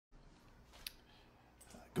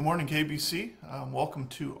Good morning, KBC. Welcome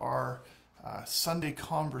to our Sunday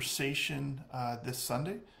conversation this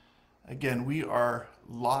Sunday. Again, we are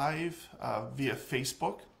live via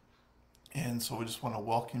Facebook, and so we just want to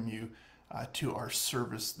welcome you to our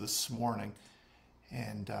service this morning.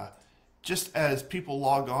 And just as people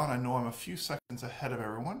log on, I know I'm a few seconds ahead of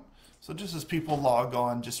everyone. So just as people log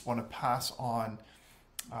on, just want to pass on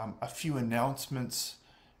a few announcements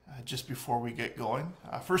just before we get going.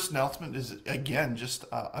 First announcement is, again, just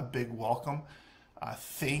a big welcome.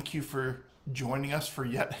 Thank you for joining us for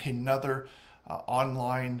yet another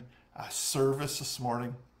online service this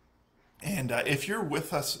morning. And if you're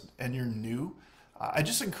with us and you're new, I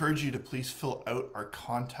just encourage you to please fill out our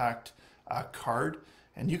contact card,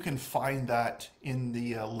 and you can find that in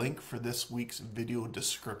the link for this week's video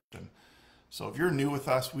description. So if you're new with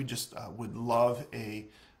us, we just would love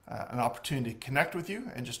an opportunity to connect with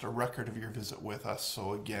you and just a record of your visit with us.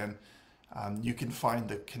 So again, you can find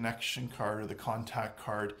the connection card or the contact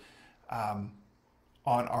card on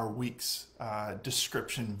our week's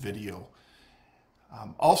description video.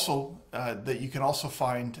 Also, that you can also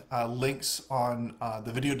find links on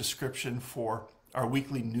the video description for our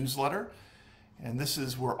weekly newsletter. And this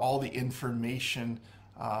is where all the information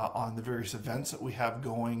on the various events that we have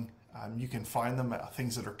going, you can find them,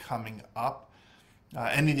 things that are coming up.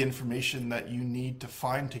 Any of the information that you need to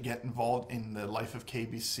find to get involved in the life of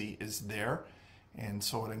KBC is there. And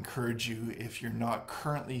so I'd encourage you, if you're not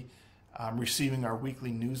currently receiving our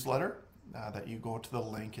weekly newsletter, that you go to the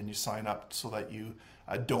link and you sign up so that you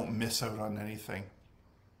don't miss out on anything.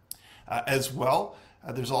 As well,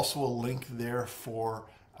 there's also a link there for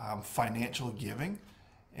financial giving.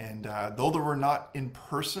 And though we're not in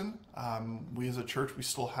person, we as a church, we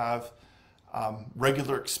still have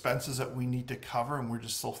regular expenses that we need to cover, and we're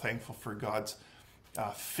just so thankful for God's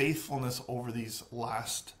faithfulness over these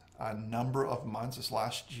last number of months, this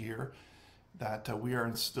last year, that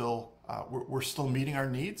we're still meeting our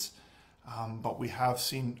needs, but we have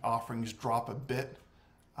seen offerings drop a bit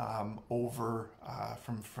over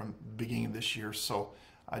from beginning of this year. So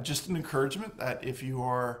just an encouragement that if you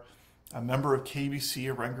are a member of KBC,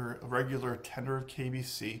 a regular attender of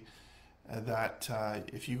KBC, that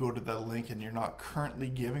if you go to the link and you're not currently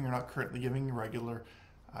giving regular,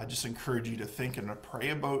 I just encourage you to think and to pray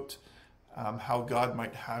about how God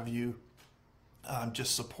might have you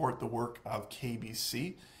just support the work of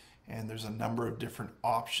KBC. And there's a number of different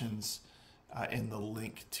options in the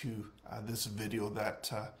link to this video that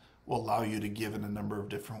will allow you to give in a number of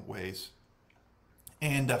different ways.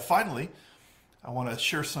 And finally, I want to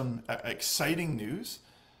share some exciting news.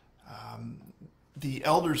 The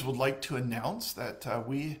elders would like to announce that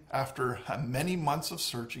we, after many months of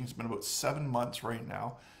searching, it's been about 7 months right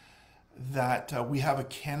now, that we have a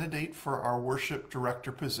candidate for our worship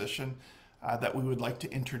director position that we would like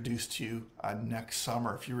to introduce to you next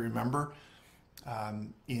summer. If you remember,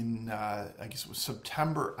 in I guess it was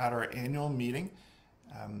September at our annual meeting,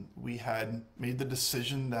 we had made the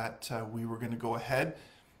decision that we were going to go ahead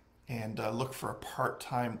and look for a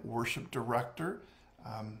part-time worship director.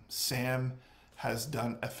 Sam has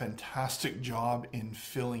done a fantastic job in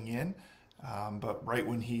filling in, but right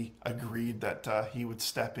when he agreed that he would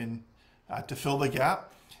step in to fill the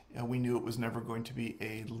gap, we knew it was never going to be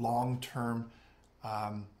a long-term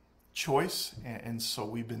choice, and so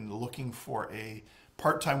we've been looking for a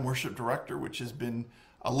part-time worship director, which has been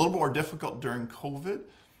a little more difficult during COVID,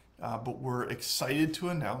 but we're excited to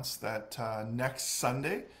announce that next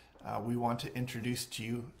Sunday we want to introduce to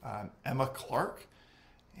you Emma Clark.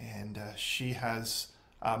 And she has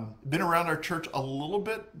been around our church a little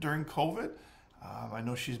bit during COVID. I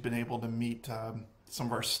know she's been able to meet some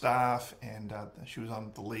of our staff, and she was on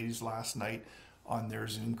with the ladies last night on their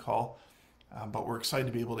Zoom call. But we're excited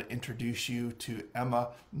to be able to introduce you to Emma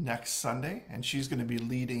next Sunday, and she's going to be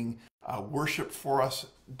leading worship for us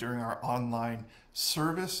during our online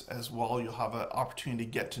service as well. You'll have an opportunity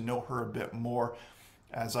to get to know her a bit more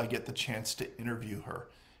as I get the chance to interview her.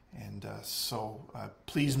 And so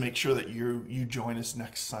please make sure that you join us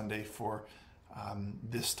next Sunday for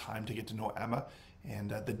this time to get to know Emma. And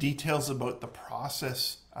the details about the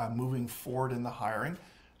process moving forward in the hiring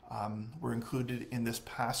were included in this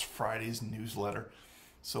past Friday's newsletter.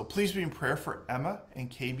 So please be in prayer for Emma and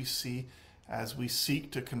KBC as we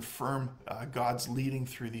seek to confirm God's leading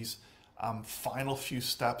through these final few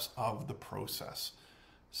steps of the process.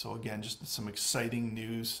 So again, just some exciting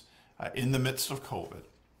news in the midst of COVID.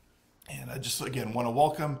 And I just, again, want to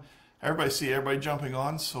welcome everybody, see everybody jumping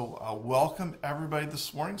on. So welcome everybody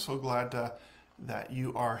this morning. So glad that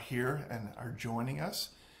you are here and are joining us.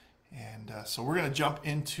 And so we're going to jump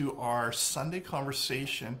into our Sunday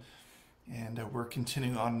conversation And we're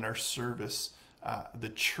continuing on in our service, the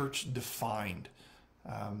church defined,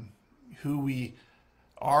 who we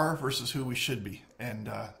are versus who we should be.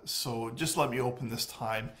 And so just let me open this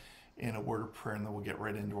time in a word of prayer, and then we'll get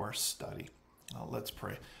right into our study. Let's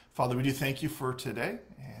pray. Father, we do thank you for today,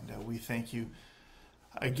 and we thank you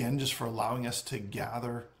again just for allowing us to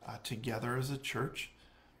gather together as a church.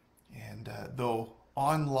 And though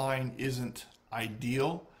online isn't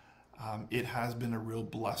ideal, it has been a real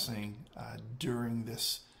blessing during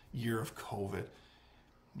this year of COVID.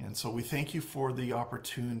 And so we thank you for the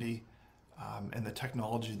opportunity and the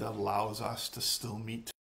technology that allows us to still meet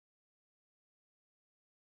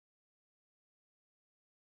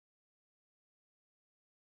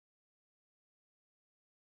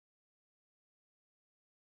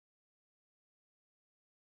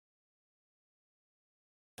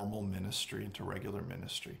normal ministry into regular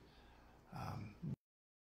ministry.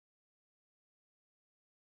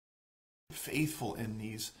 Faithful in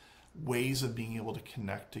these ways of being able to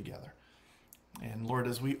connect together. And Lord,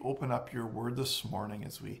 as we open up your word this morning,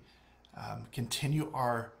 as we continue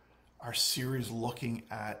our series looking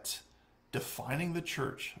at defining the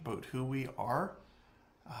church, about who we are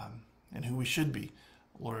and who we should be,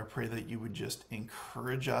 Lord, I pray that you would just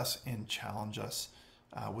encourage us and challenge us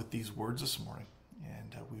with these words this morning.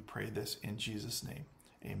 And we pray this in Jesus' name.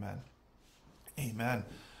 Amen. Amen.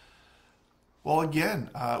 Well,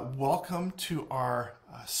 again, welcome to our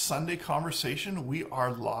Sunday conversation. We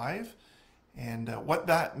are live, and what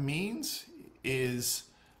that means is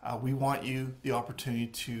we want you the opportunity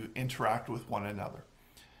to interact with one another.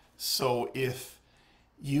 So if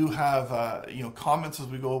you have comments as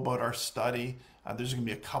we go about our study, there's going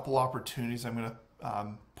to be a couple opportunities. I'm going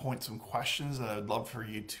to point some questions that I'd love for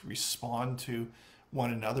you to respond to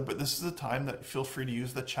one another, but this is the time that feel free to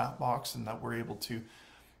use the chat box, and that we're able to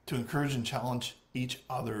encourage and challenge each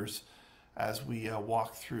others as we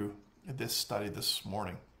walk through this study this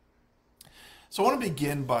morning. So I want to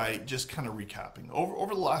begin by just kind of recapping.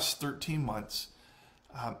 Over the last 13 months,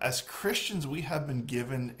 as Christians, we have been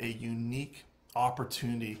given a unique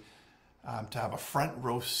opportunity to have a front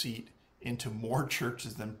row seat into more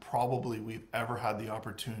churches than probably we've ever had the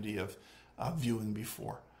opportunity of viewing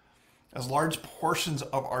before. As large portions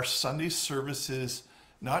of our Sunday services,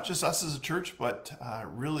 not just us as a church, but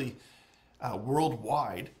really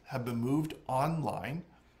worldwide, have been moved online.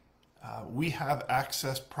 We have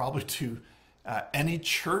access probably to any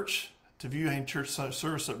church, to view any church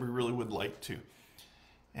service that we really would like to.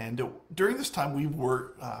 And during this time,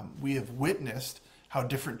 we have witnessed how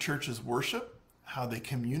different churches worship, how they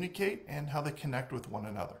communicate, and how they connect with one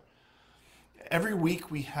another. Every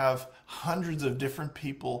week, we have hundreds of different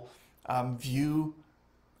people view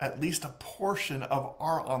at least a portion of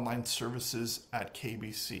our online services at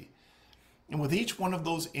KBC. And with each one of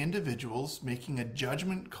those individuals making a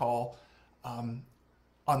judgment call on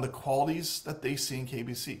the qualities that they see in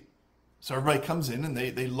KBC. So everybody comes in and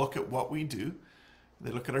they look at what we do.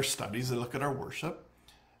 They look at our studies, they look at our worship,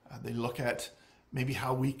 they look at maybe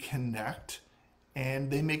how we connect, and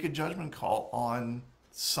they make a judgment call on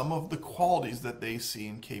some of the qualities that they see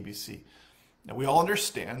in KBC. Now, we all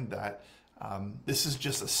understand that this is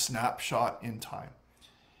just a snapshot in time,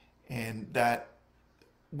 and that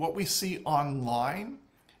what we see online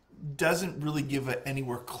doesn't really give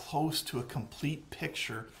anywhere close to a complete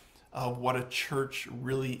picture of what a church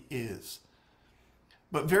really is.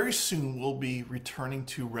 But very soon we'll be returning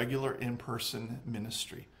to regular in-person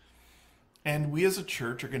ministry. And we as a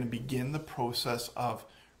church are going to begin the process of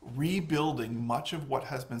rebuilding much of what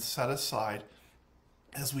has been set aside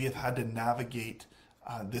as we have had to navigate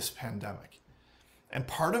this pandemic. And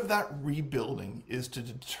part of that rebuilding is to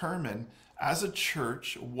determine, as a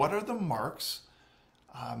church, what are the marks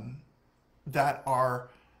that are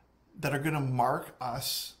going to mark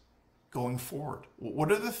us going forward?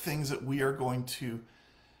 What are the things that we are going to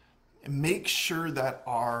make sure that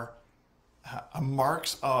are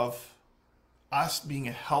marks of us being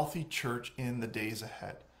a healthy church in the days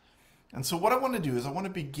ahead? And so what I want to do is I want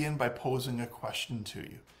to begin by posing a question to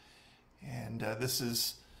you. And this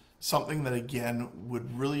is something that, again,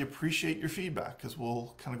 would really appreciate your feedback, because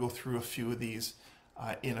we'll kind of go through a few of these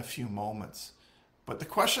in a few moments. But the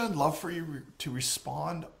question I'd love for you to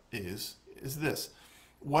respond is this: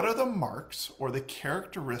 what are the marks or the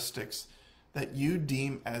characteristics that you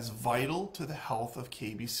deem as vital to the health of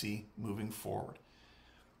KBC moving forward?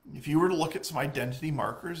 If you were to look at some identity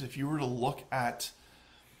markers, if you were to look at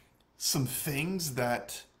some things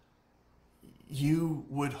that you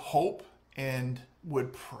would hope and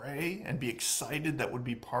would pray and be excited that would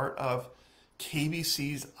be part of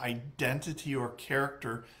KBC's identity or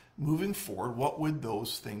character moving forward, what would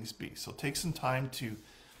those things be? So take some time to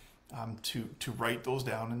write those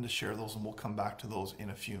down and to share those, and we'll come back to those in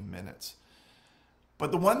a few minutes.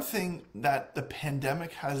 But the one thing that the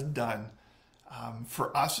pandemic has done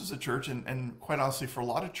for us as a church, and quite honestly for a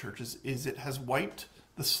lot of churches, is it has wiped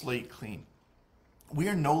the slate clean. We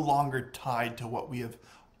are no longer tied to what we have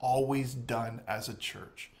always done as a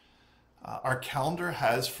church. Our calendar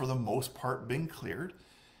has, for the most part, been cleared.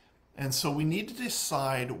 And so we need to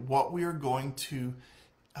decide what we are going to,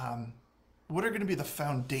 what are going to be the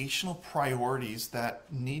foundational priorities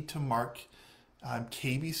that need to mark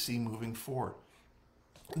KBC moving forward.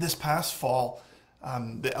 This past fall,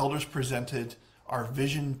 the elders presented our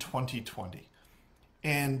Vision 2020.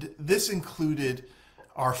 And this included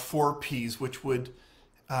our 4 Ps, which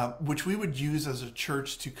we would use as a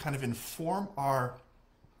church to kind of inform our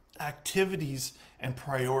activities and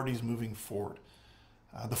priorities moving forward.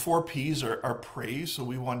 The 4 Ps are praise, so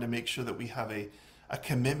we wanted to make sure that we have a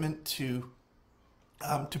commitment to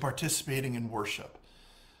participating in worship.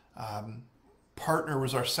 Partner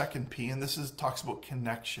was our second P, and this talks about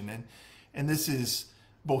connection, and this is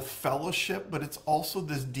both fellowship, but it's also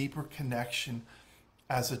this deeper connection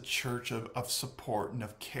as a church of support and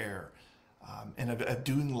of care, and of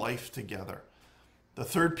doing life together. The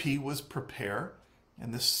third P was prepare,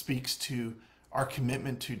 and this speaks to our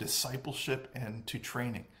commitment to discipleship and to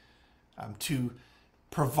training, to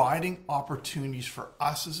providing opportunities for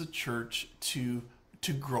us as a church to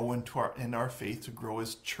grow in our faith, to grow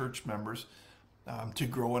as church members, to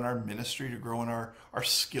grow in our ministry, to grow in our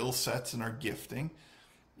skill sets and our gifting,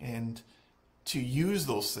 and to use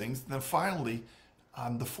those things. And then finally,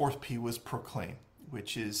 the fourth P was proclaim,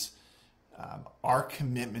 which is our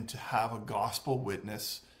commitment to have a gospel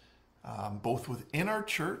witness, both within our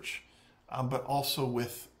church, but also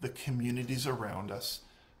with the communities around us,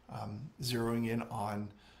 zeroing in on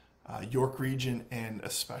York Region and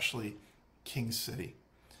especially King City.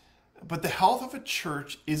 But the health of a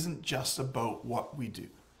church isn't just about what we do,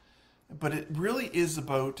 but it really is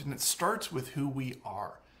about, and it starts with who we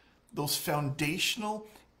are. Those foundational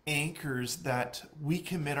anchors that we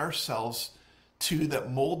commit ourselves to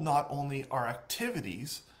that mold not only our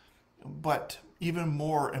activities, but even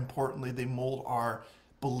more importantly, they mold our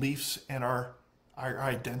beliefs and our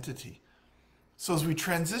identity. So as we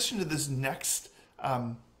transition to this next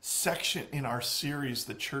section in our series,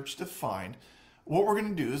 The Church Defined, what we're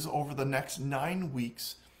going to do is over the next 9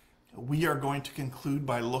 weeks, we are going to conclude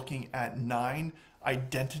by looking at 9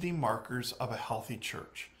 identity markers of a healthy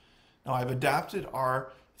church. Now, I've adapted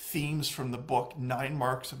our themes from the book 9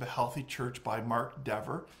 Marks of a Healthy Church by Mark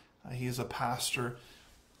Dever. He is a pastor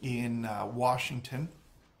in Washington,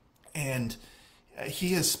 and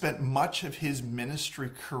he has spent much of his ministry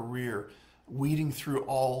career weeding through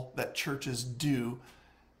all that churches do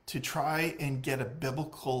to try and get a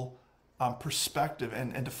biblical perspective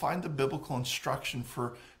and to find the biblical instruction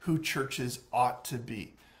for who churches ought to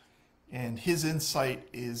be. And his insight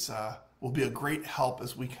will be a great help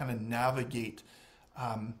as we kind of navigate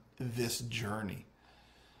this journey.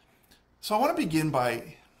 So I want to begin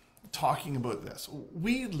by talking about this.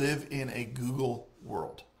 We live in a Google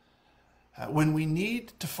world. When we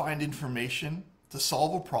need to find information, to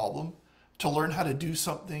solve a problem, to learn how to do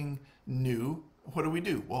something new, what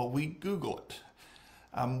do? Well, we Google it.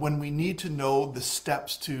 When we need to know the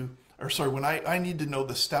steps when I need to know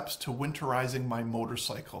the steps to winterizing my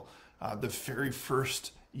motorcycle, the very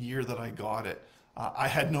first year that I got it, I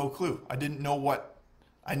had no clue. I didn't know what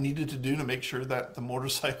I needed to do to make sure that the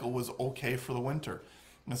motorcycle was okay for the winter.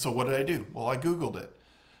 And so what did I do? Well, I Googled it.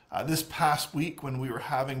 This past week when we were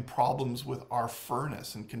having problems with our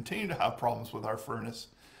furnace and continue to have problems with our furnace,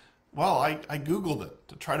 well, I Googled it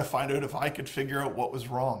to try to find out if I could figure out what was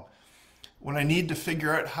wrong. When I need to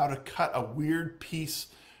figure out how to cut a weird piece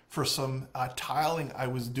for some tiling I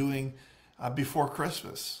was doing before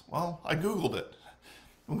Christmas, well, I Googled it.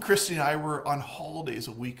 When Christy and I were on holidays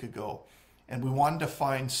a week ago and we wanted to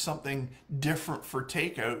find something different for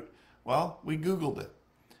takeout, well, we Googled it.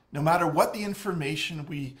 No matter what the information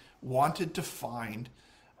we wanted to find,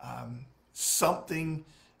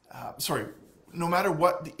 no matter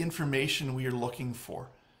what the information we are looking for,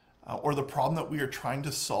 or the problem that we are trying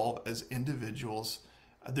to solve as individuals,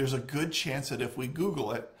 there's a good chance that if we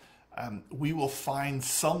Google it, we will find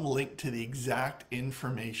some link to the exact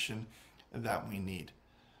information that we need.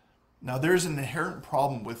 Now, there's an inherent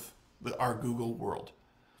problem with our Google world.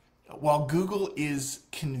 While Google is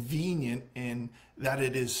convenient in that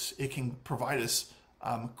it can provide us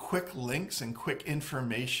quick links and quick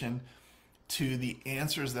information to the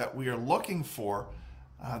answers that we are looking for,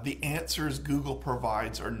 the answers Google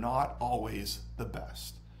provides are not always the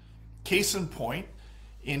best. Case in point,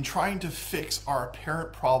 in trying to fix our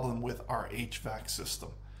apparent problem with our HVAC system.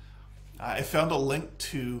 I found a link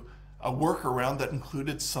to a workaround that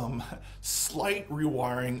included some slight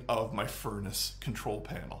rewiring of my furnace control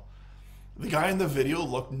panel. The guy in the video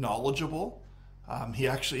looked knowledgeable. He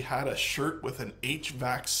actually had a shirt with an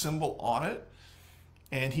HVAC symbol on it,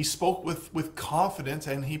 and he spoke with confidence,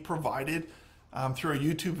 and he provided through a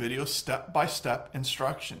YouTube video step-by-step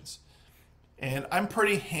instructions. And I'm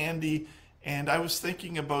pretty handy, and I was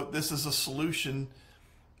thinking about this as a solution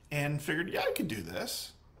and figured, yeah, I could do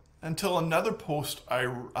this. Until another post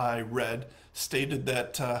I read stated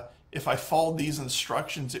that if I followed these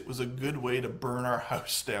instructions, it was a good way to burn our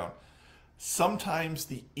house down. Sometimes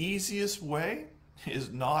the easiest way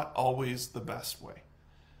is not always the best way.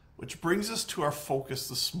 Which brings us to our focus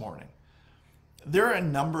this morning. There are a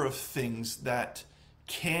number of things that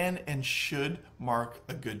can and should mark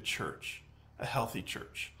a good church, a healthy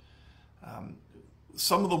church.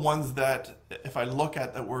 Some of the ones that, if I look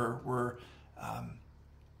at that we're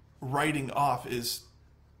writing off is,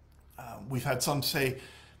 we've had some say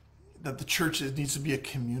that the church needs to be a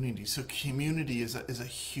community. So community is a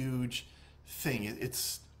huge thing.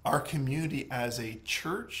 It's our community as a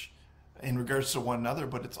church in regards to one another,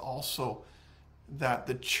 but it's also that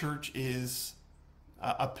the church is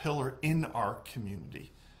a pillar in our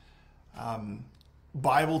community.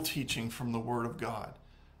 Bible teaching from the Word of God,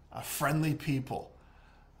 friendly people.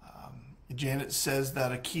 Janet says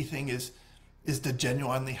that a key thing is to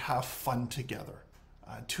genuinely have fun together,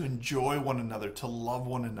 to enjoy one another, to love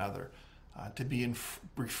one another, to be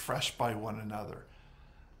refreshed by one another.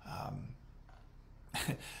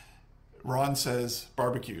 Ron says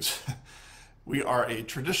barbecues. We are a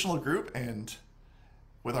traditional group, and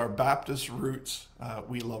with our Baptist roots,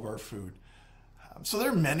 we love our food. So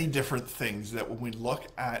there are many different things that when we look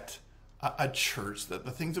at a church, that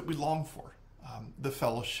the things that we long for, the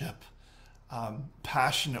fellowship,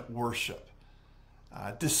 passionate worship,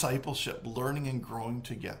 discipleship, learning and growing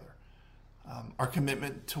together, our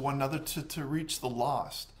commitment to one another to reach the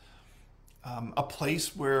lost, a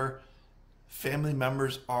place where family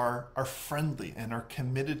members are friendly and are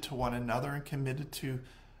committed to one another and committed to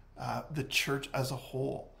the church as a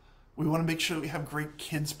whole. We want to make sure that we have great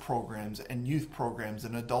kids programs and youth programs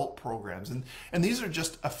and adult programs. And these are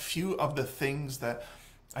just a few of the things that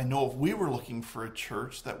I know if we were looking for a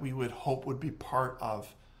church that we would hope would be part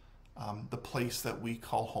of the place that we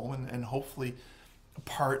call home, and hopefully a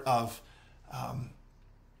part of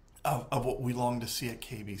what we long to see at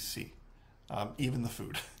KBC, even the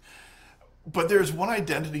food. But there's one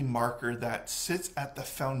identity marker that sits at the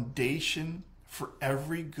foundation for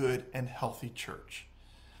every good and healthy church.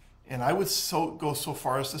 And I would go so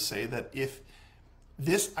far as to say that if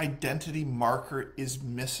this identity marker is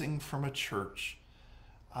missing from a church,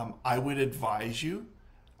 I would advise you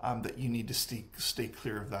that you need to stay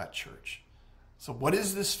clear of that church. So what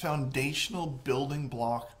is this foundational building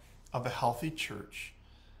block of a healthy church?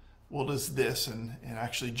 Well, it is this, and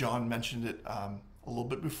actually John mentioned it a little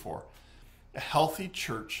bit before. A healthy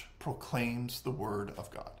church proclaims the Word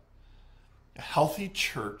of God. A healthy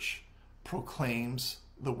church proclaims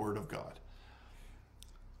the Word of God.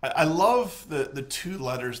 I love the two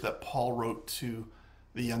letters that Paul wrote to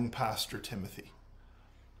the young pastor Timothy.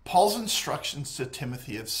 Paul's instructions to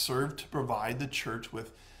Timothy have served to provide the church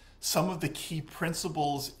with some of the key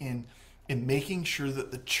principles in making sure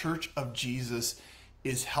that the church of Jesus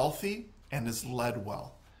is healthy and is led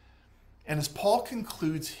well. And as Paul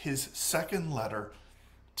concludes his second letter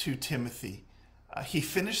to Timothy, he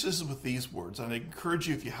finishes with these words. And I encourage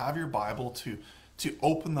you, if you have your Bible, to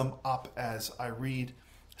open them up as I read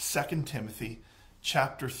 2 Timothy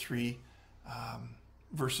chapter 3,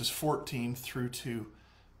 verses 14 through to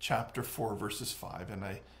chapter 4, verses 5. And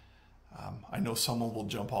I know someone will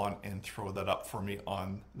jump on and throw that up for me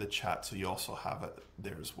on the chat, so you also have it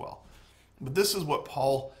there as well. But this is what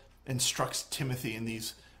Paul instructs Timothy in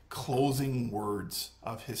these closing words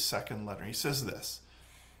of his second letter. He says this: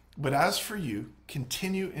 "But as for you,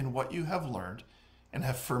 continue in what you have learned and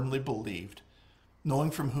have firmly believed,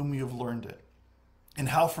 knowing from whom you have learned it, and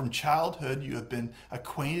how from childhood you have been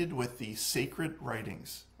acquainted with the sacred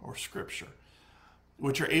writings," or scripture,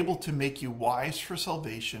 "which are able to make you wise for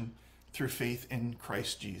salvation through faith in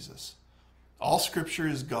Christ Jesus. All scripture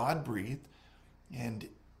is God-breathed, and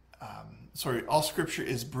all scripture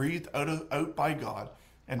is breathed out by God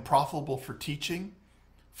and profitable for teaching,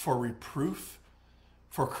 for reproof,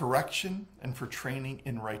 for correction, and for training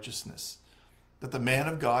in righteousness, that the man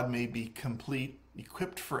of God may be complete,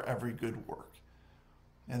 equipped for every good work."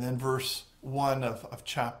 And then verse 1 of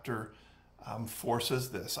chapter 4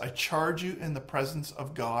 says this: "I charge you in the presence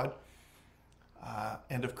of God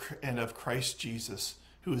and of Christ Jesus,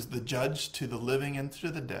 who is the judge to the living and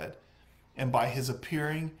to the dead, and by his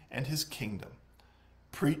appearing and his kingdom.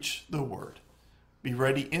 Preach the word. Be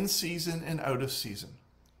ready in season and out of season.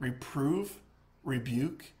 Reprove,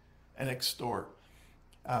 rebuke, and exhort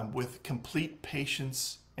with complete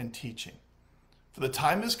patience and teaching. For the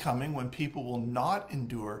time is coming when people will not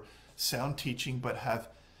endure sound teaching, but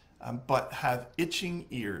have itching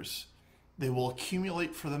ears. They will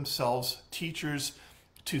accumulate for themselves teachers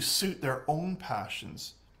to suit their own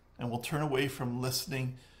passions, and will turn away from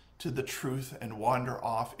listening to the truth and wander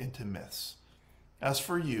off into myths. As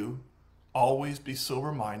for you, always be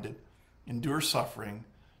sober-minded, endure suffering,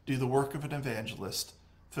 do the work of an evangelist,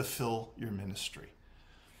 fulfill your ministry.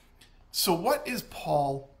 So what is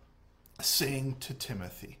Paul saying to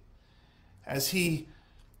Timothy as he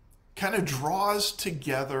kind of draws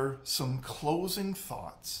together some closing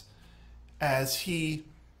thoughts, as he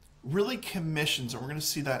really commissions, and we're going to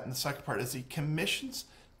see that in the second part, as he commissions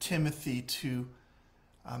Timothy to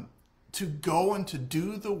go and to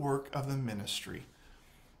do the work of the ministry?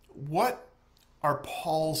 What are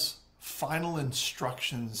Paul's final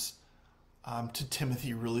instructions to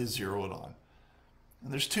Timothy really zeroed on?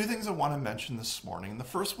 And there's two things I want to mention this morning. And the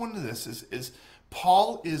first one of this is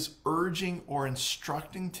Paul is urging or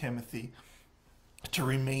instructing Timothy to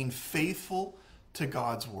remain faithful to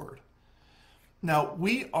God's word. Now,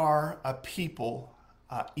 we are a people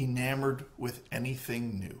enamored with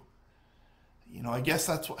anything new. You know, I guess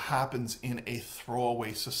that's what happens in a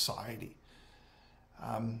throwaway society.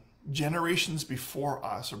 Generations before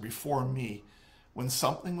us, or before me, when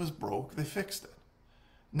something was broke, they fixed it.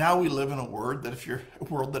 Now we live in a world that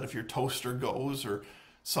if your toaster goes or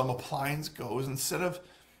some appliance goes, instead of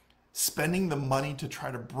spending the money to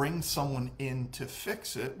try to bring someone in to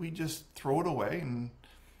fix it, we just throw it away and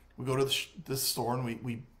we go to the store and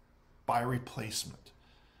we buy a replacement.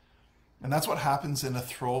 And that's what happens in a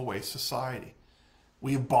throwaway society.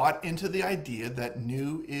 We've bought into the idea that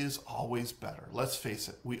new is always better. Let's face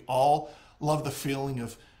it, we all love the feeling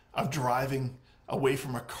of driving away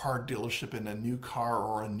from a car dealership in a new car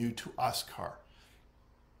or a new to us car.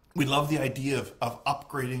 We love the idea of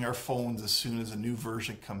upgrading our phones as soon as a new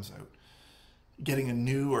version comes out, getting a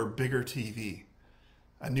new or bigger TV,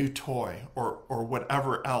 a new toy, or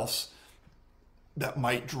whatever else that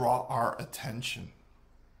might draw our attention.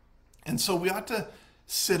 And so we ought to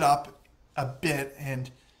sit up a bit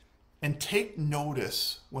and take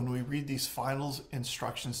notice when we read these final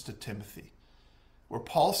instructions to Timothy, where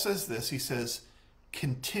Paul says this. He says,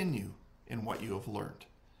 continue in what you have learned.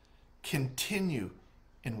 Continue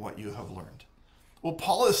in what you have learned. What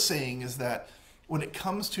Paul is saying is that when it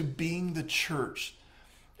comes to being the church,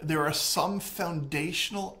 there are some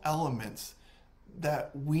foundational elements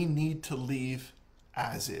that we need to leave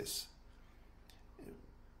as is.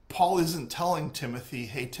 Paul isn't telling Timothy,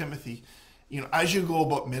 hey, Timothy, you know, as you go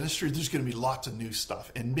about ministry, there's going to be lots of new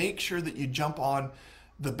stuff, and make sure that you jump on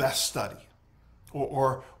the best study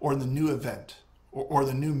or the new event or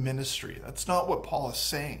the new ministry. That's not what Paul is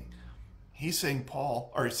saying. He's saying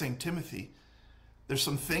Timothy, there's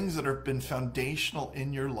some things that have been foundational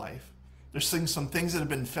in your life. There's some things that have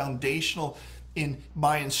been foundational in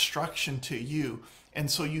my instruction to you.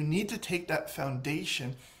 And so you need to take that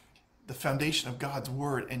foundation, the foundation of God's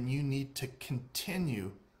word, and you need to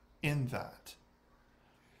continue in that.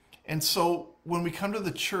 And so when we come to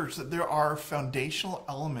the church, that there are foundational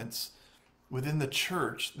elements within the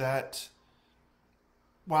church that,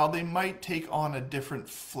 while they might take on a different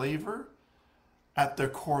flavor, at their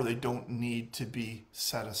core, they don't need to be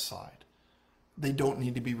set aside. They don't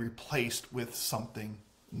need to be replaced with something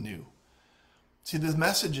new. See, this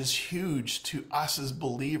message is huge to us as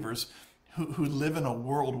believers who live in a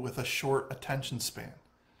world with a short attention span,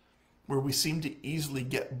 where we seem to easily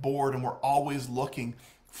get bored and we're always looking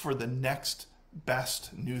for the next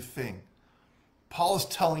best new thing. Paul is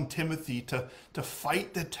telling Timothy to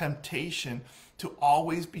fight the temptation to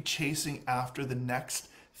always be chasing after the next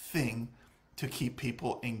thing to keep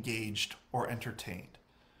people engaged or entertained.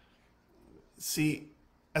 See,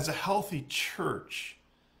 as a healthy church,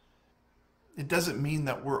 it doesn't mean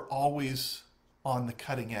that we're always on the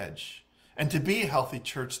cutting edge. And to be a healthy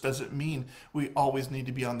church doesn't mean we always need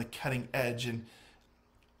to be on the cutting edge and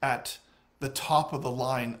at the top of the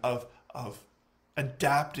line of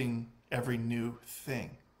adapting every new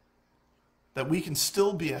thing. That we can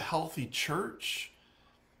still be a healthy church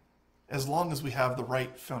as long as we have the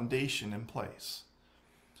right foundation in place.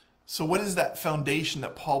 So what is that foundation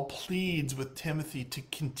that Paul pleads with Timothy to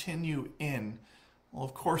continue in? Well,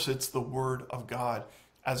 of course, it's the Word of God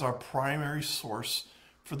as our primary source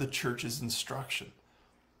for the church's instruction.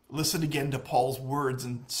 Listen again to Paul's words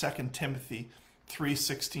in 2 Timothy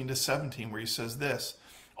 3:16-17, where he says this: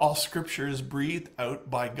 all scripture is breathed out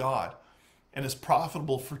by God and is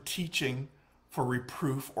profitable for teaching, for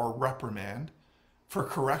reproof or reprimand, for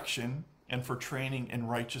correction, and for training in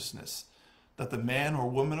righteousness, that the man or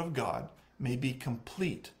woman of God may be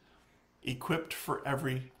complete, equipped for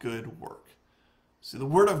every good work. See, the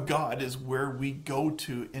Word of God is where we go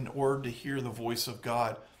to in order to hear the voice of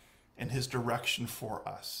God and His direction for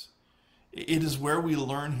us. It is where we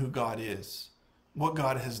learn who God is, what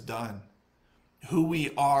God has done, who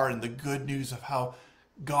we are, and the good news of how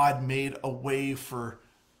God made a way for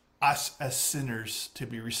us as sinners to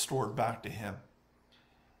be restored back to Him.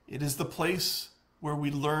 It is the place where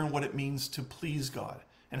we learn what it means to please God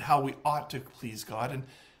and how we ought to please God,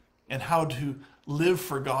 and how to live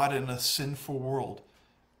for God in a sinful world,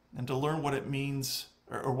 and to learn what it means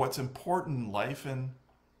or what's important in life and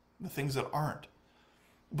the things that aren't.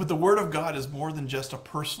 But the Word of God is more than just a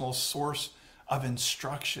personal source of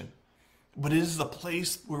instruction, but it is the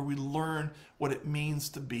place where we learn what it means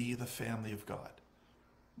to be the family of God.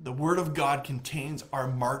 The Word of God contains our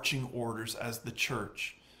marching orders as the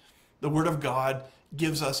church. The Word of God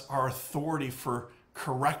gives us our authority for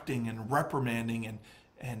correcting and reprimanding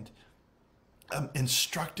and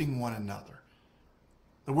instructing one another.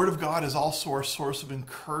 The Word of God is also our source of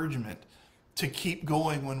encouragement to keep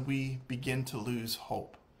going when we begin to lose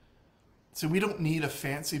hope. So we don't need a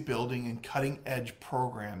fancy building and cutting-edge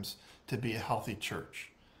programs to be a healthy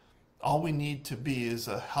church. All we need to be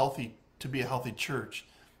a healthy church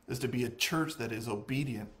is to be a church that is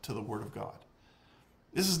obedient to the Word of God.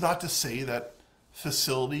 This is not to say that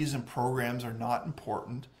facilities and programs are not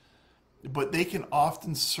important, but they can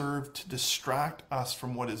often serve to distract us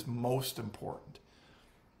from what is most important.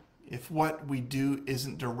 If what we do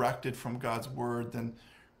isn't directed from God's Word, then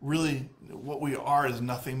really what we are is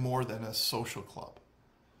nothing more than a social club.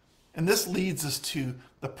 And this leads us to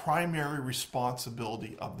the primary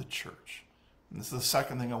responsibility of the church. And this is the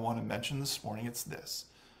second thing I want to mention this morning. It's this: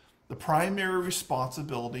 the primary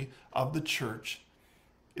responsibility of the church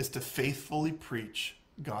is to faithfully preach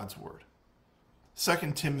God's Word.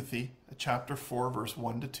 2 Timothy chapter 4, verse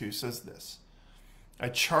 1-2 says this: I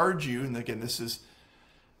charge you, and again, this is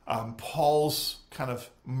Paul's kind of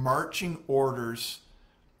marching orders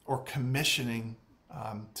or commissioning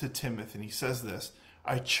to Timothy. And he says this: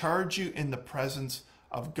 I charge you in the presence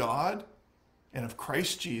of God and of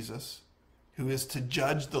Christ Jesus, who is to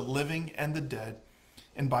judge the living and the dead,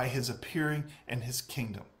 and by his appearing and his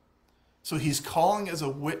kingdom. So he's calling as a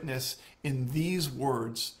witness in these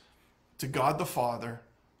words to God the Father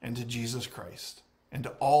and to Jesus Christ, and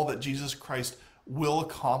to all that Jesus Christ will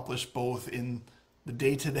accomplish both in the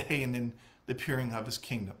day-to-day and in the appearing of his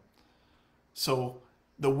kingdom. So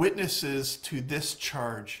the witnesses to this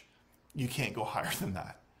charge, you can't go higher than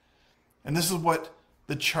that. And this is what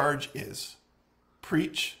the charge is: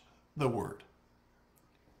 preach the Word.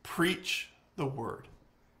 Preach the Word.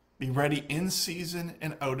 Be ready in season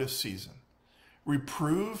and out of season.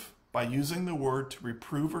 Reprove by using the Word to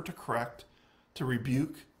reprove or to correct, to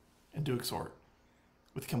rebuke and to exhort,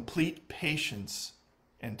 with complete patience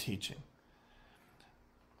and teaching.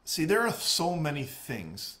 See, there are so many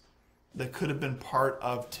things that could have been part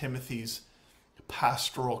of Timothy's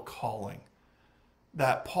pastoral calling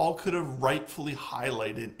that Paul could have rightfully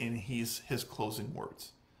highlighted in his closing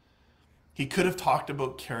words. He could have talked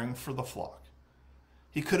about caring for the flock.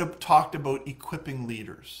 He could have talked about equipping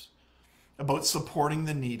leaders, about supporting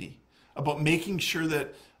the needy, about making sure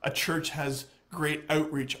that a church has great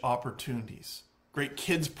outreach opportunities, great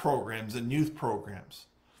kids programs and youth programs,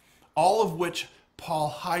 all of which Paul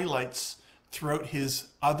highlights throughout his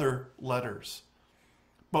other letters.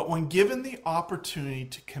 But when given the opportunity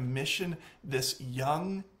to commission this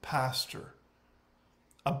young pastor,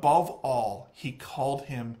 above all, he called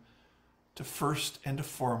him to first and to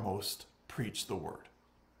foremost preach the Word.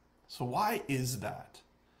 So why is that?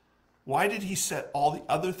 Why did he set all the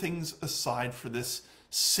other things aside for this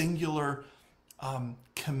singular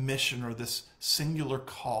commission or this singular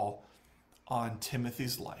call on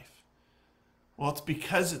Timothy's life? Well, it's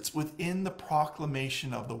because it's within the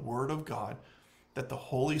proclamation of the Word of God that the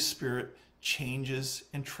Holy Spirit changes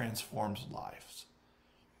and transforms lives.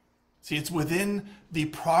 See, it's within the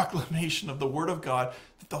proclamation of the Word of God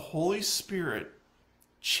that the Holy Spirit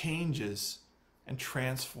changes and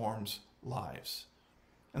transforms lives.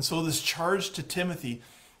 And so this charge to Timothy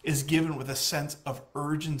is given with a sense of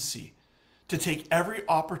urgency to take every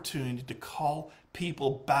opportunity to call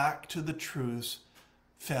people back to the truths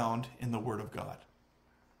found in the Word of God.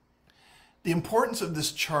 The importance of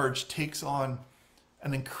this charge takes on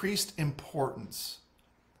an increased importance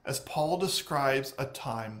as Paul describes a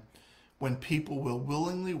time when people will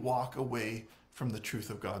willingly walk away from the truth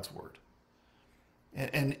of God's word.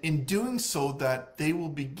 And in doing so, that they will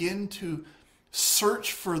begin to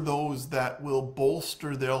search for those that will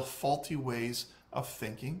bolster their faulty ways of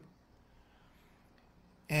thinking.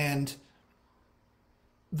 And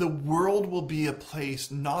the world will be a place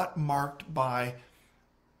not marked by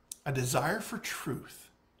a desire for truth,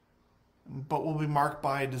 but will be marked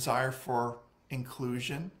by a desire for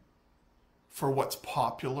inclusion, for what's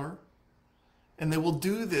popular. And they will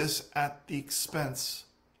do this at the expense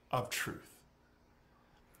of truth.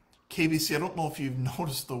 KBC, I don't know if you've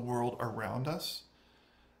noticed the world around us,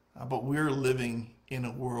 but we're living in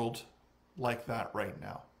a world like that right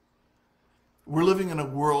now. We're living in a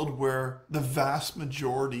world where the vast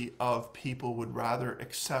majority of people would rather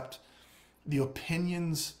accept the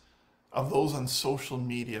opinions of those on social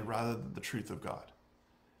media rather than the truth of God.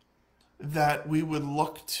 That we would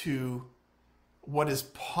look to what is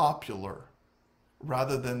popular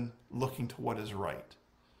rather than looking to what is right.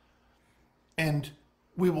 And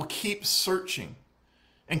we will keep searching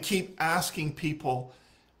and keep asking people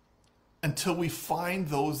until we find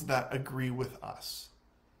those that agree with us.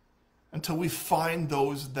 Until we find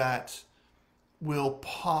those that will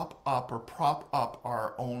pop up or prop up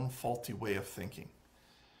our own faulty way of thinking.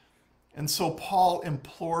 And so Paul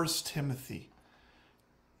implores Timothy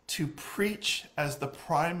to preach as the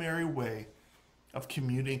primary way of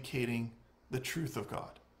communicating the truth of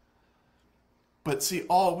God. But see,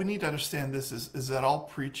 all we need to understand this is that all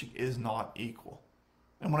preaching is not equal.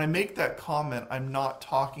 And when I make that comment, I'm not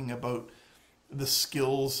talking about the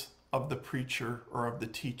skills of the preacher or of the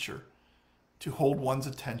teacher to hold one's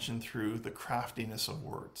attention through the craftiness of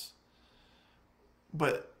words.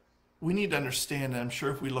 But we need to understand, and I'm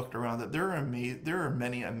sure if we looked around, that there are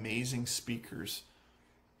many amazing speakers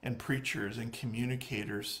and preachers and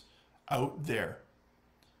communicators out there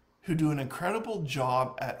who do an incredible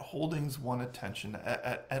job at holding one's attention,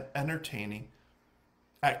 at entertaining,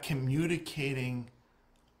 at communicating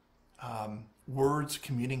words,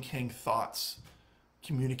 communicating thoughts,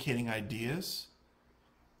 communicating ideas.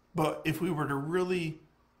 But if we were to really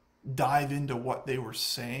dive into what they were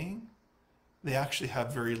saying, they actually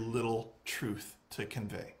have very little truth to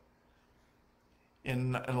convey.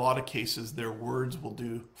 In a lot of cases, their words will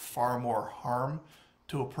do far more harm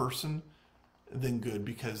to a person than good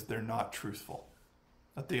because they're not truthful.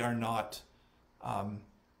 That they are not,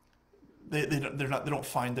 they don't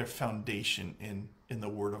find their foundation in the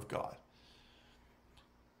Word of God.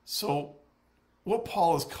 So what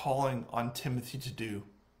Paul is calling on Timothy to do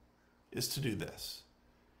is to do this.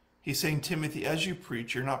 He's saying, Timothy, as you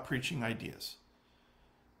preach, you're not preaching ideas.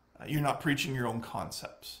 You're not preaching your own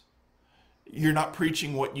concepts. You're not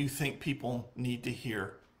preaching what you think people need to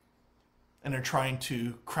hear and are trying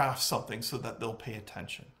to craft something so that they'll pay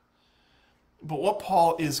attention. But what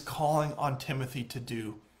Paul is calling on Timothy to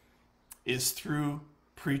do is through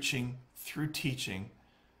preaching, through teaching,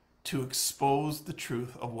 to expose the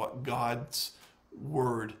truth of what God's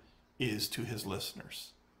word is to his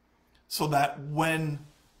listeners. So that when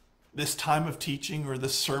this time of teaching or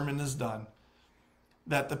this sermon is done,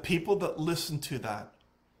 that the people that listen to that,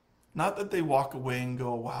 not that they walk away and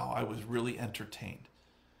go, wow, I was really entertained,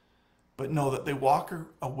 but know that they walk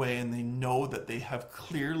away and they know that they have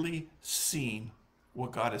clearly seen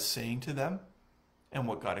what God is saying to them and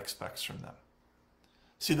what God expects from them.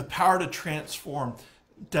 See, the power to transform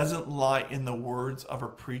doesn't lie in the words of a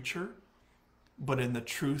preacher, but in the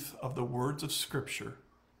truth of the words of Scripture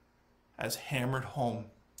as hammered home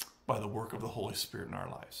by the work of the Holy Spirit in our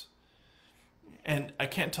lives. And I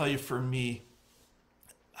can't tell you for me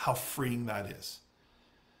how freeing that is.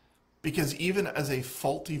 Because even as a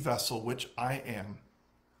faulty vessel, which I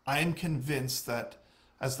am convinced that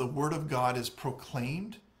as the Word of God is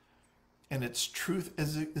proclaimed and its truth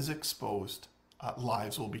is exposed,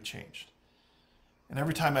 lives will be changed. And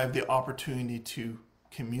every time I have the opportunity to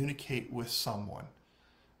communicate with someone,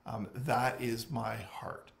 that is my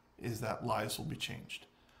heart, is that lives will be changed.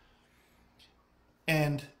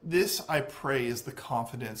 And this, I pray, is the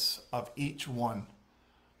confidence of each one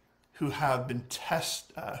who have been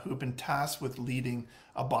tasked with leading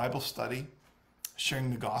a Bible study,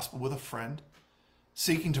 sharing the gospel with a friend,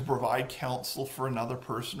 seeking to provide counsel for another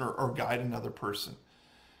person or guide another person.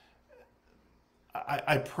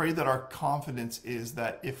 I pray that our confidence is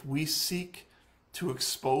that if we seek to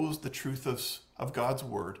expose the truth of God's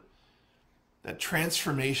word, that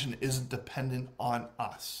transformation isn't dependent on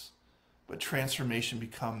us, but transformation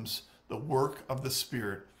becomes the work of the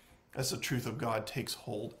Spirit as the truth of God takes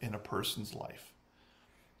hold in a person's life.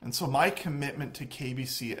 And so my commitment to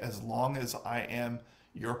KBC, as long as I am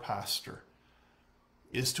your pastor,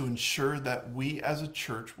 is to ensure that we as a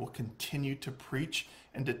church will continue to preach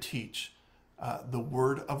and to teach the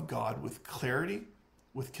Word of God with clarity,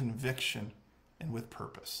 with conviction, and with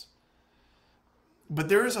purpose. But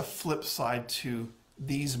there is a flip side to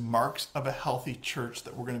these marks of a healthy church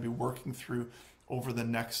that we're going to be working through over the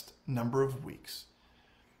next number of weeks,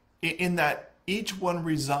 in that each one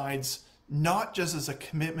resides not just as a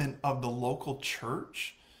commitment of the local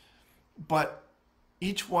church, but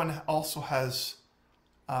each one also has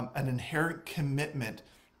an inherent commitment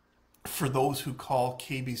for those who call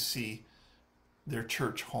KBC their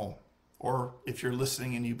church home. Or if you're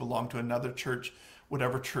listening and you belong to another church,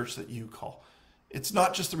 whatever church that you call. It's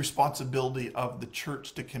not just the responsibility of the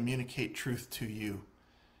church to communicate truth to you,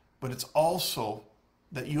 but it's also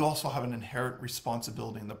that you also have an inherent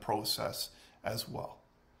responsibility in the process as well.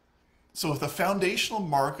 So if the foundational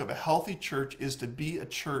mark of a healthy church is to be a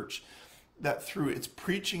church that through its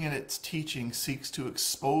preaching and its teaching seeks to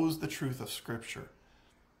expose the truth of Scripture.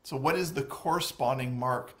 So what is the corresponding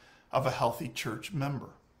mark of a healthy church member?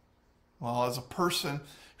 Well, as a person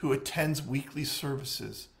who attends weekly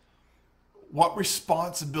services, what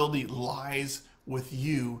responsibility lies with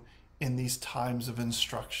you in these times of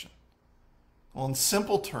instruction? Well, in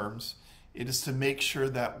simple terms, it is to make sure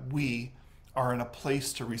that we are in a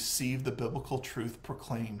place to receive the biblical truth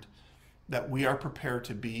proclaimed, that we are prepared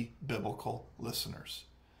to be biblical listeners.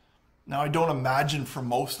 Now, I don't imagine for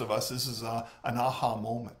most of us this is an aha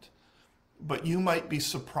moment, but you might be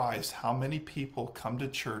surprised how many people come to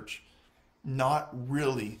church not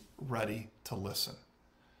really ready to listen.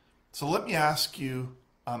 So let me ask you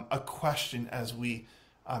a question as we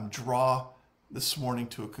draw this morning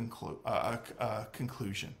to a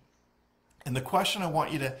conclusion. And the question I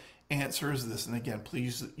want you to answer is this, and again,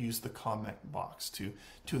 please use the comment box to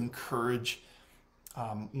encourage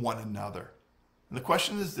one another. And the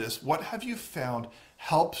question is this: what have you found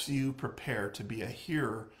helps you prepare to be a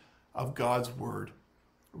hearer of God's word,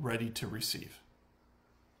 ready to receive?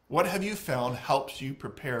 What have you found helps you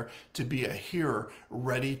prepare to be a hearer,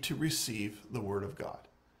 ready to receive the word of God?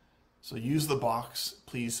 So use the box,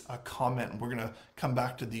 please comment, and we're going to come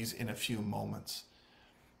back to these in a few moments.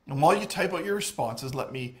 And while you type out your responses,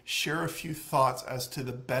 let me share a few thoughts as to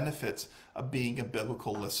the benefits of being a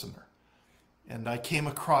biblical listener. And I came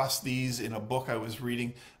across these in a book I was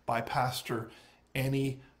reading by Pastor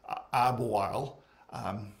Annie Aboual.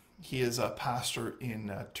 He is a pastor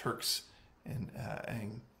in Turks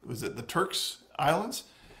and was it the Turks Islands?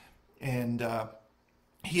 And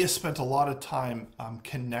he has spent a lot of time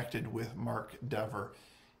connected with Mark Dever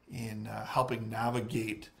in helping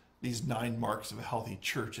navigate these 9 marks of a healthy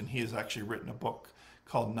church. And he has actually written a book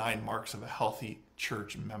called 9 Marks of a Healthy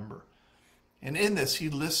Church Member. And in this, he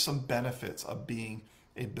lists some benefits of being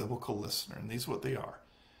a biblical listener. And these are what they are.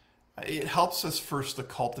 It helps us first to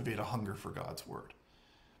cultivate a hunger for God's word.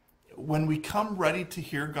 When we come ready to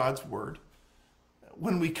hear God's word,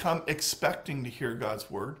 when we come expecting to hear God's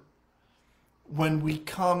word, when we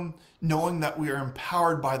come knowing that we are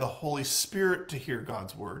empowered by the Holy Spirit to hear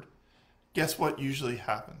God's word, guess what usually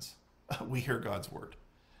happens? We hear God's word.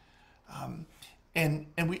 And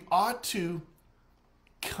we ought to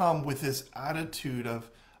come with this attitude of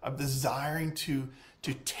desiring to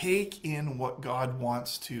take in what God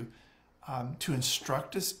wants to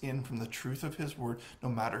instruct us in from the truth of his word, no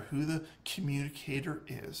matter who the communicator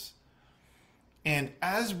is. And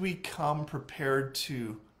as we come prepared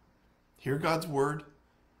to hear God's word,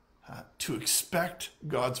 to expect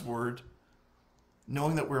God's word,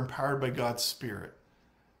 knowing that we're empowered by God's Spirit,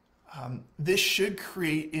 this should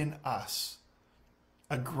create in us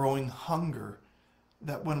a growing hunger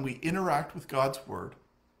that when we interact with God's word,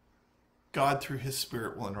 God through his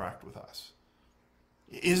Spirit will interact with us.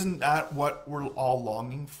 Isn't that what we're all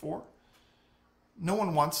longing for? No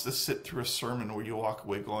one wants to sit through a sermon where you walk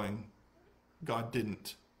away going, God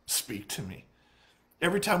didn't speak to me.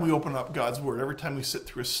 Every time we open up God's word, every time we sit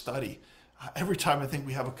through a study, every time I think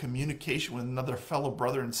we have a communication with another fellow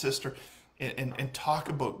brother and sister and talk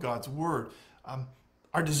about God's word,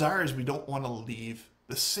 our desire is we don't want to leave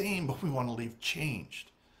the same, but we want to leave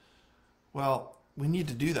changed. Well, we need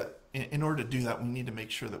to do that. In order to do that, we need to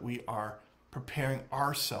make sure that we are preparing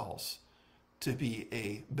ourselves to be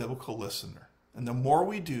a biblical listener. And the more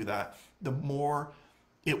we do that, the more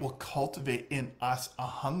it will cultivate in us a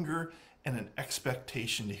hunger and an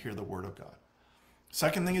expectation to hear the word of God.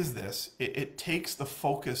 Second thing is this: it takes the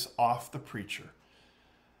focus off the preacher.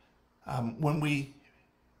 When we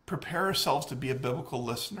prepare ourselves to be a biblical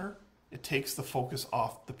listener, it takes the focus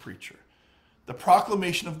off the preacher. The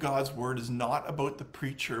proclamation of God's word is not about the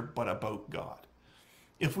preacher, but about God.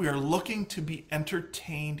 If we are looking to be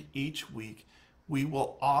entertained each week, we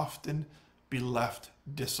will often be left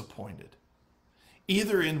disappointed.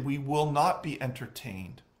 Either in we will not be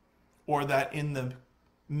entertained, or that in the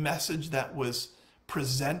message that was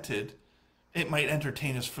presented, it might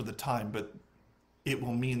entertain us for the time, but it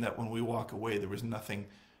will mean that when we walk away, there was nothing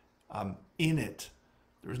in it.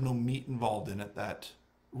 There was no meat involved in it that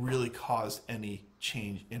really caused any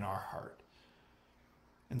change in our heart.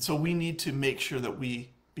 And so we need to make sure that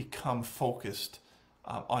we become focused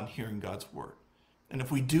on hearing God's word. And if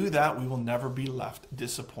we do that, we will never be left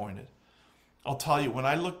disappointed. I'll tell you, when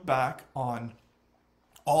I look back on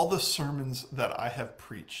all the sermons that I have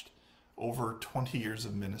preached over 20 years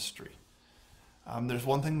of ministry, there's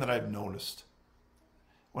one thing that I've noticed.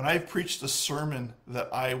 When I've preached a sermon that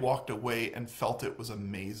I walked away and felt it was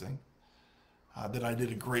amazing, that I did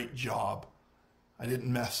a great job, I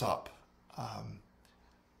didn't mess up,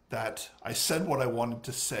 that I said what I wanted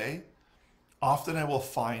to say, often I will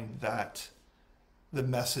find that the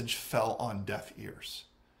message fell on deaf ears.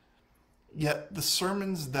 Yet the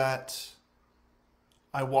sermons that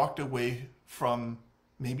I walked away from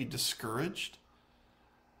maybe discouraged,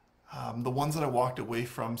 the ones that I walked away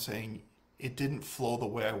from saying it didn't flow the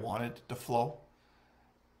way I wanted it to flow,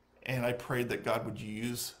 and I prayed that God would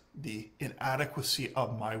use the inadequacy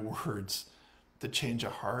of my words to change a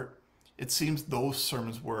heart. It seems those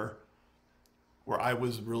sermons where I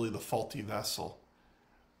was really the faulty vessel,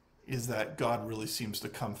 is that God really seems to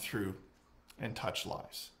come through and touch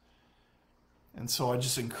lives. And so I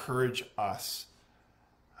just encourage us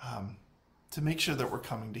to make sure that we're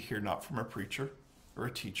coming to hear not from a preacher or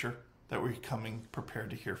a teacher, that we're coming prepared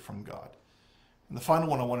to hear from God. And the final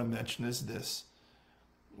one I want to mention is this.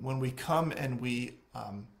 When we come and we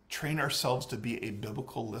train ourselves to be a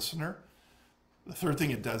biblical listener, the third thing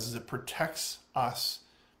it does is it protects us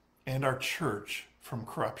and our church from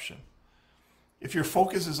corruption. If your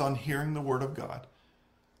focus is on hearing the word of God,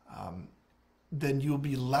 then you'll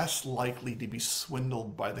be less likely to be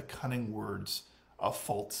swindled by the cunning words of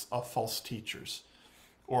false teachers,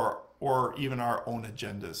 or even our own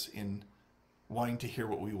agendas in wanting to hear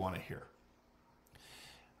what we want to hear.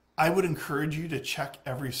 I would encourage you to check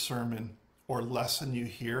every sermon or lesson you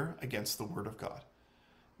hear against the Word of God.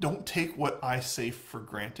 Don't take what I say for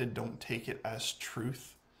granted. Don't take it as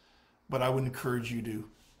truth. But I would encourage you to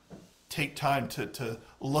take time to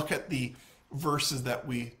look at the verses that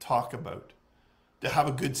we talk about, to have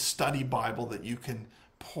a good study Bible that you can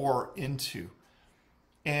pour into,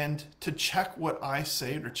 and to check what I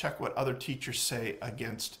say or check what other teachers say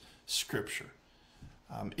against Scripture.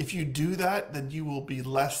 If you do that, then you will be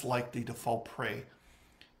less likely to fall prey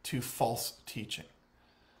to false teaching.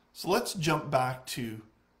 So let's jump back to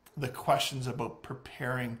the questions about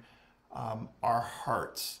preparing our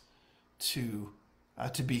hearts to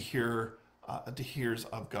be hearers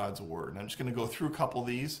of God's word. And I'm just going to go through a couple of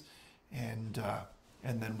these, and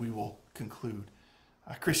then we will conclude.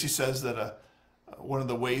 Chrissy says that one of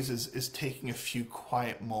the ways is taking a few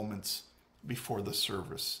quiet moments before the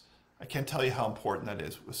service. I can't tell you how important that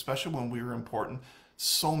is, especially when we were important.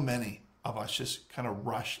 So many of us just kind of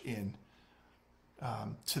rush in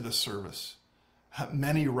to the service.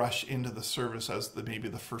 Many rush into the service as maybe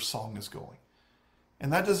the first song is going.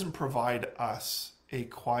 And that doesn't provide us a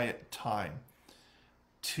quiet time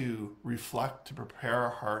to reflect, to prepare our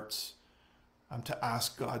hearts, to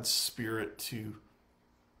ask God's Spirit to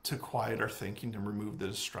quiet our thinking, to remove the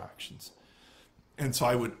distractions. And so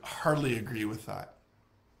I would hardly agree with that.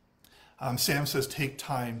 Sam says take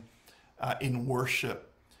time in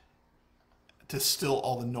worship to still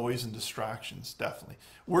all the noise and distractions, definitely.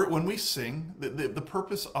 When we sing, the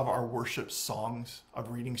purpose of our worship songs,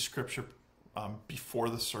 of reading Scripture before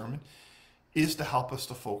the sermon, is to help us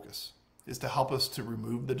to focus, is to help us to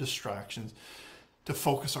remove the distractions, to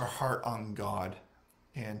focus our heart on God,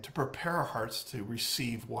 and to prepare our hearts to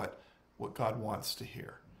receive what God wants to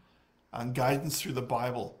hear. Guidance through the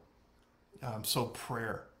Bible, so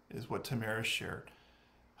prayer is what Tamara shared.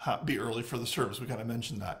 Be early for the service, we kind of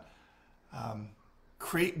mentioned that.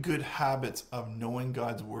 Create good habits of knowing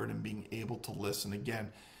God's word and being able to listen.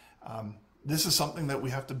 Again, this is something that we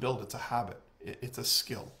have to build. It's a habit. It's a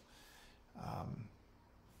skill.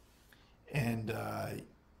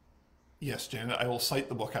 Yes, Janet, I will cite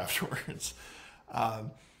the book afterwards.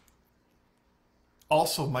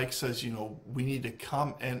 Also, Mike says, we need to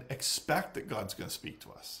come and expect that God's going to speak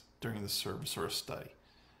to us during the service or a study.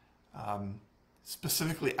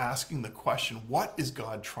 Specifically asking the question, what is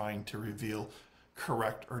God trying to reveal,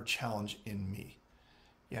 correct, or challenge in me?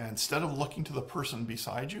 Yeah, instead of looking to the person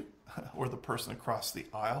beside you or the person across the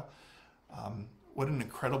aisle, what an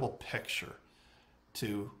incredible picture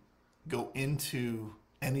to go into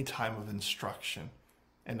any time of instruction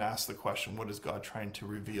and ask the question, what is God trying to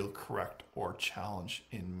reveal, correct, or challenge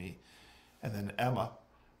in me? And then Emma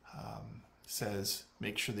says,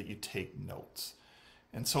 make sure that you take notes.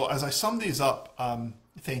 And so as I sum these up,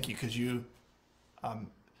 thank you, because you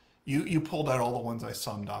pulled out all the ones I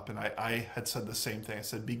summed up, and I had said the same thing. I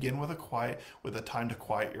said, begin with a time to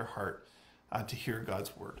quiet your heart to hear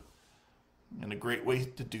God's word. And a great way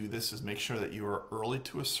to do this is make sure that you are early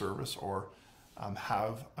to a service or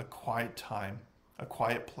have a quiet time, a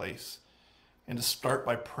quiet place, and to start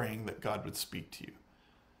by praying that God would speak to you.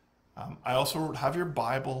 I also have your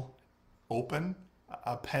Bible open,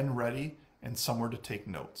 a pen ready, and somewhere to take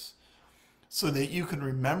notes so that you can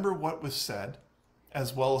remember what was said,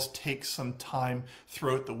 as well as take some time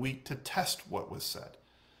throughout the week to test what was said.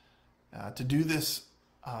 To do this,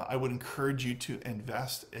 I would encourage you to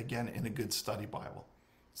invest, again, in a good study Bible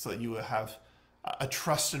so that you will have a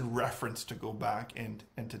trusted reference to go back and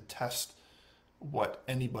to test what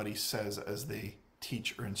anybody says as they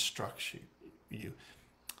teach or instruct you.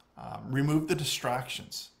 Remove the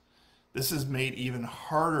distractions. This is made even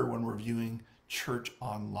harder when we're viewing church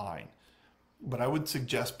online. But I would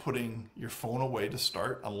suggest putting your phone away to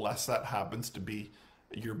start, unless that happens to be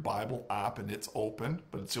your Bible app and it's open,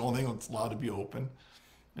 but it's the only thing that's allowed to be open.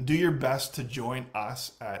 And do your best to join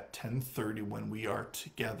us at 10:30 when we are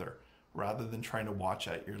together, rather than trying to watch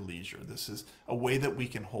at your leisure. This is a way that we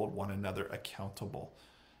can hold one another accountable.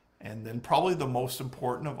 And then probably the most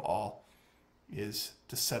important of all is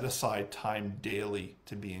to set aside time daily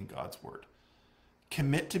to be in God's word.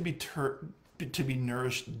 Commit to be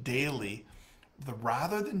nourished daily,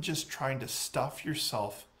 rather than just trying to stuff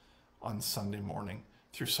yourself on Sunday morning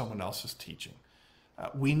through someone else's teaching.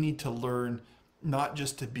 We need to learn not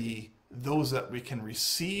just to be those that we can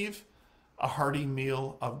receive a hearty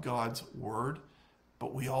meal of God's word,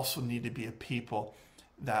 but we also need to be a people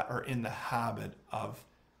that are in the habit of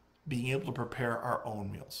being able to prepare our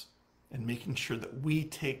own meals and making sure that we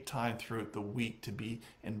take time throughout the week to be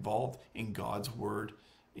involved in God's word,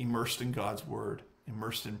 immersed in God's word,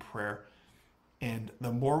 immersed in prayer. And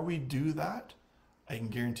the more we do that, I can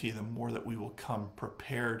guarantee you the more that we will come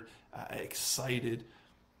prepared, excited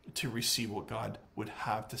to receive what God would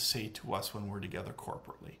have to say to us when we're together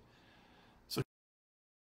corporately. So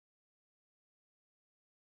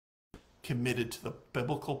committed to the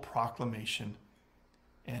biblical proclamation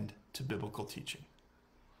and to biblical teaching,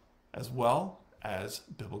 as well as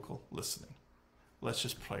biblical listening. Let's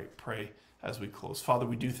just pray as we close. Father,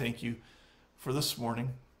 we do thank you for this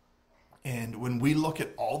morning. And when we look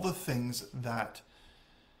at all the things that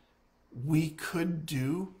we could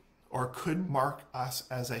do or could mark us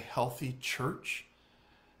as a healthy church,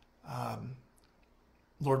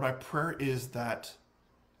 Lord, my prayer is that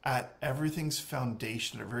at everything's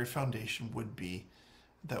foundation, our very foundation would be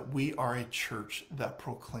that we are a church that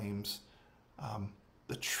proclaims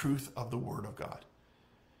the truth of the Word of God.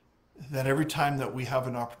 That every time that we have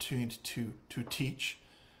an opportunity to teach,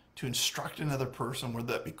 to instruct another person,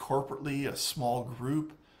 whether that be corporately, a small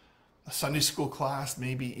group, a Sunday school class,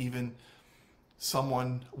 maybe even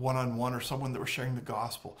someone one-on-one or someone that we're sharing the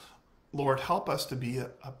gospel. Lord, help us to be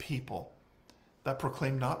a people that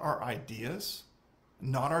proclaim not our ideas,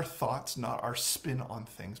 not our thoughts, not our spin on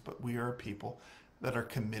things, but we are a people that are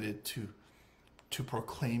committed to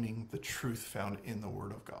proclaiming the truth found in the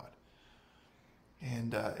Word of God.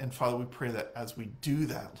 And Father, we pray that as we do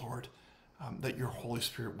that, Lord, that your Holy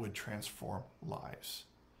Spirit would transform lives.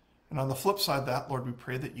 And on the flip side of that, Lord, we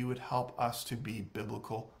pray that you would help us to be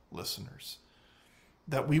biblical listeners.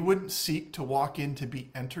 That we wouldn't seek to walk in to be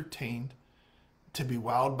entertained, to be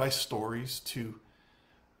wowed by stories, to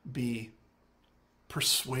be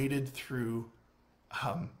persuaded through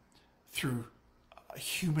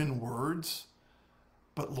human words,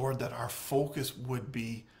 but Lord, that our focus would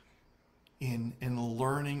be in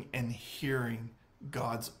learning and hearing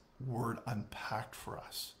God's word unpacked for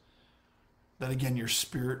us. That again, your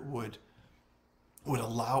Spirit would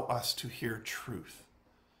allow us to hear truth,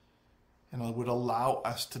 and it would allow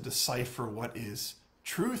us to decipher what is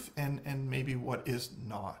truth and maybe what is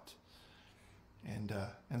not.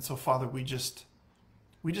 And so, Father, we just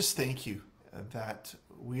thank you that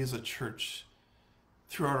we as a church,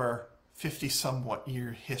 throughout our 50-somewhat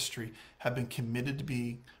year history, have been committed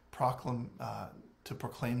to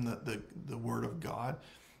proclaim the Word of God.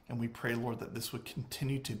 And we pray, Lord, that this would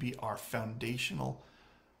continue to be our foundational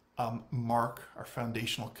mark, our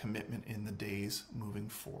foundational commitment in the days moving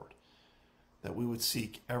forward. That we would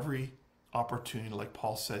seek every opportunity, like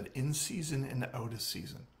Paul said, in season and out of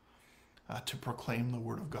season, to proclaim the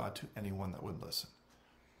Word of God to anyone that would listen.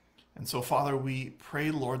 And so, Father, we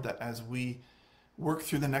pray, Lord, that as we work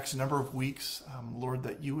through the next number of weeks, Lord,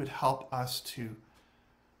 that you would help us to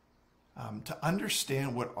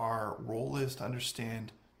understand what our role is, to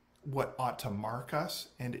understand what ought to mark us,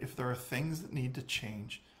 and if there are things that need to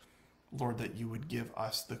change, Lord, that you would give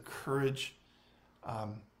us the courage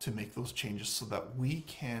to make those changes so that we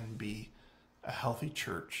can be a healthy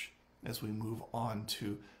church as we move on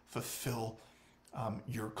to fulfill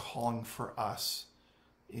your calling for us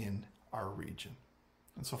in our region.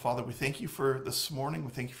 And so, Father, we thank you for this morning.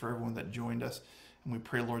 We thank you for everyone that joined us. And we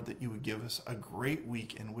pray, Lord, that you would give us a great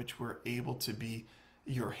week in which we're able to be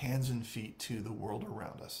your hands and feet to the world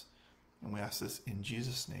around us. And we ask this in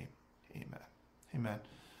Jesus' name. Amen. Amen.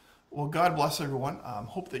 Well, God bless everyone.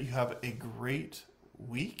 Hope that you have a great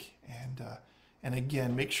week. And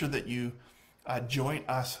again, make sure that you join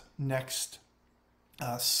us next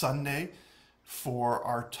Sunday for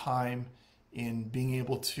our time in being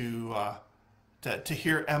able to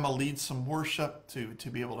hear Emma lead some worship,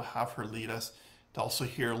 to be able to have her lead us, to also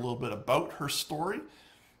hear a little bit about her story,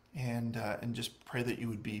 and just pray that you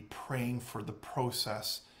would be praying for the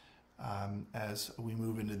process as we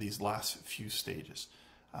move into these last few stages.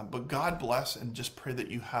 But God bless, and just pray that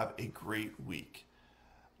you have a great week.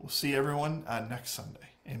 We'll see everyone next Sunday.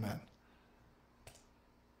 Amen.